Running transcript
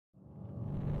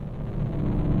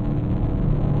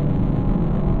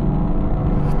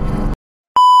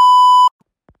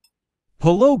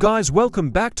Hello guys,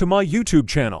 welcome back to my YouTube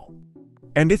channel.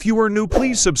 And if you are new,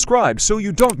 please subscribe so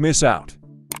you don't miss out.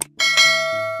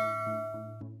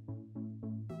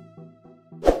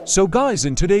 So guys,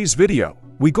 in today's video,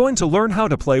 we're going to learn how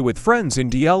to play with friends in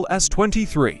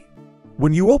DLS23.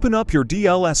 When you open up your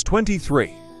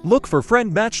DLS23, look for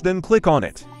friend match, then click on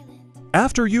it.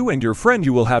 After you and your friend,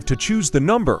 you will have to choose the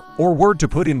number or word to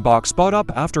put in box spot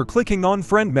up after clicking on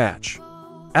friend match.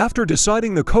 After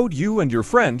deciding the code you and your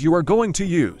friend you are going to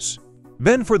use,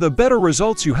 then for the better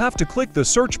results you have to click the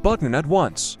search button at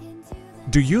once.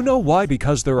 Do you know why?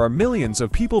 Because there are millions of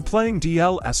people playing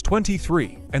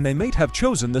DLS23 and they might have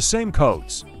chosen the same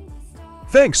codes.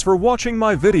 Thanks for watching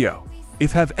my video.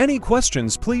 If have any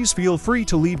questions, please feel free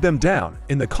to leave them down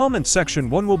in the comment section.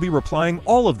 One will be replying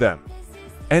all of them.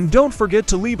 And don't forget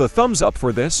to leave a thumbs up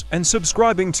for this and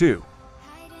subscribing too.